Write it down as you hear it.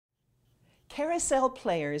Carousel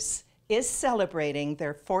Players is celebrating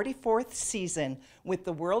their 44th season with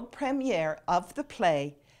the world premiere of the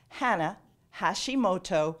play Hana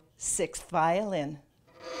Hashimoto, 6th Violin.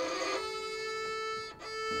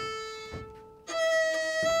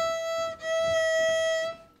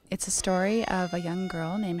 It's a story of a young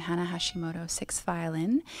girl named Hana Hashimoto, 6th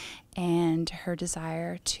Violin, and her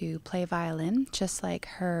desire to play violin, just like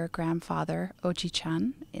her grandfather,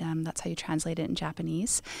 Oji-chan, that's how you translate it in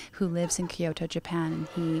Japanese, who lives in Kyoto, Japan, and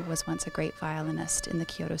he was once a great violinist in the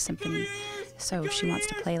Kyoto Symphony. So she wants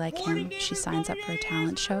to play like him. She signs up for a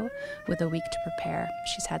talent show with a week to prepare.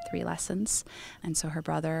 She's had 3 lessons, and so her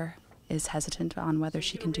brother is hesitant on whether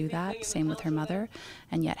she can do that, same with her mother,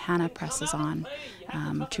 and yet Hana presses on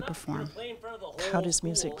to perform. How does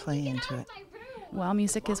music play into it? Well,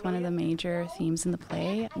 music is one of the major themes in the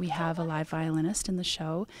play. We have a live violinist in the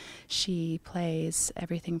show. She plays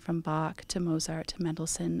everything from Bach to Mozart to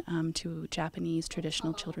Mendelssohn to Japanese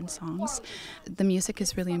traditional children's songs. The music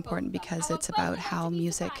is really important because it's about how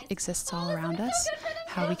music exists all around us,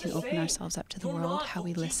 how we can open ourselves up to the world, how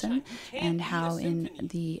we listen, and how in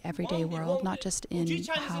the everyday world, not just in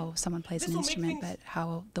how someone plays an instrument, but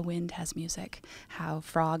how the wind has music, how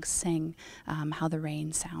frogs sing, how the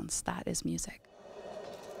rain sounds. That is music.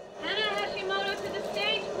 Hana Hashimoto to the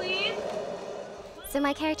stage, please. So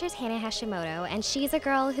my character is Hana Hashimoto, and she's a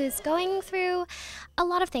girl who's going through a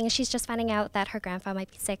lot of things. She's just finding out that her grandfather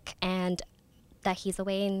might be sick and that he's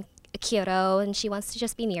away in Kyoto, and she wants to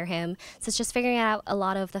just be near him. So it's just figuring out a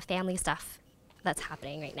lot of the family stuff that's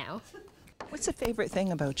happening right now. What's the favorite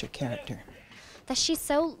thing about your character? That she's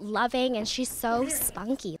so loving and she's so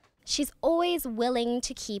spunky. She's always willing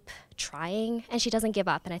to keep trying, and she doesn't give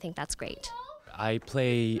up, and I think that's great. I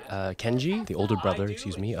play Kenji, the older brother,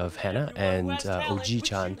 of Hana, and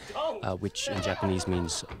Oji-chan, which in Japanese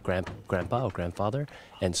means grandpa or grandfather,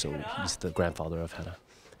 and so he's the grandfather of Hana.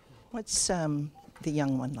 What's the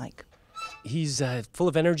young one like? He's full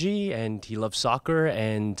of energy, and he loves soccer,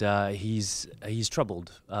 and he's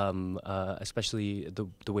troubled, especially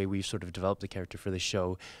the way we've sort of developed the character for the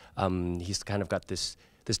show. He's kind of got this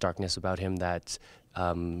darkness about him that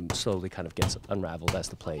slowly kind of gets unraveled as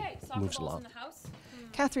the play moves along.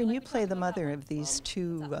 Catherine, you play the mother of these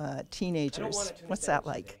 2 teenagers. What's that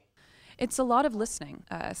like? It's a lot of listening.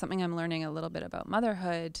 Something I'm learning a little bit about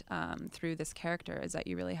motherhood through this character is that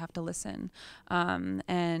you really have to listen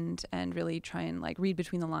and really try and read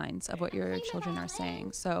between the lines of what your children are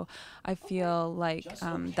saying. So I feel like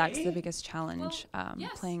that's the biggest challenge,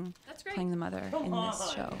 playing the mother in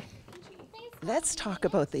this show. Let's talk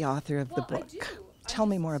about the author of the book. Tell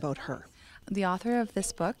me more about her. The author of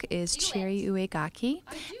this book is Chiri Uegaki,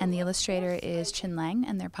 and the illustrator is Chin Lang,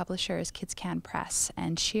 and their publisher is Kids Can Press.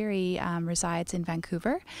 And Chiri resides in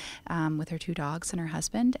Vancouver with her 2 dogs and her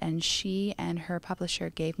husband, and she and her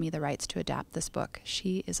publisher gave me the rights to adapt this book.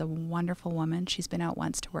 She is a wonderful woman. She's been out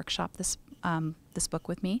once to workshop this book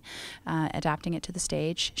with me, adapting it to the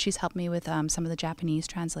stage. She's helped me with some of the Japanese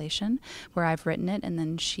translation where I've written it, and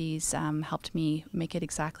then she's helped me make it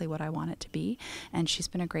exactly what I want it to be. And she's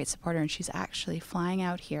been a great supporter, and she's actually flying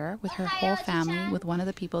out here with her whole family, with one of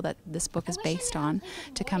the people that this book is based on,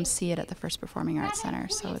 to come see it at the First Performing Arts Center.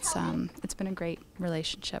 So it's been a great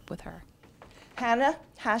relationship with her. Hana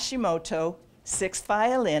Hashimoto, 6th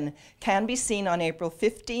Violin, can be seen on April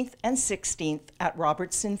 15th and 16th at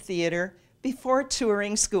Robertson Theatre before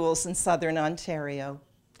touring schools in Southern Ontario.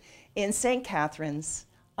 In St. Catharines,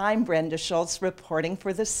 I'm Brenda Schultz reporting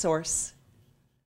for The Source.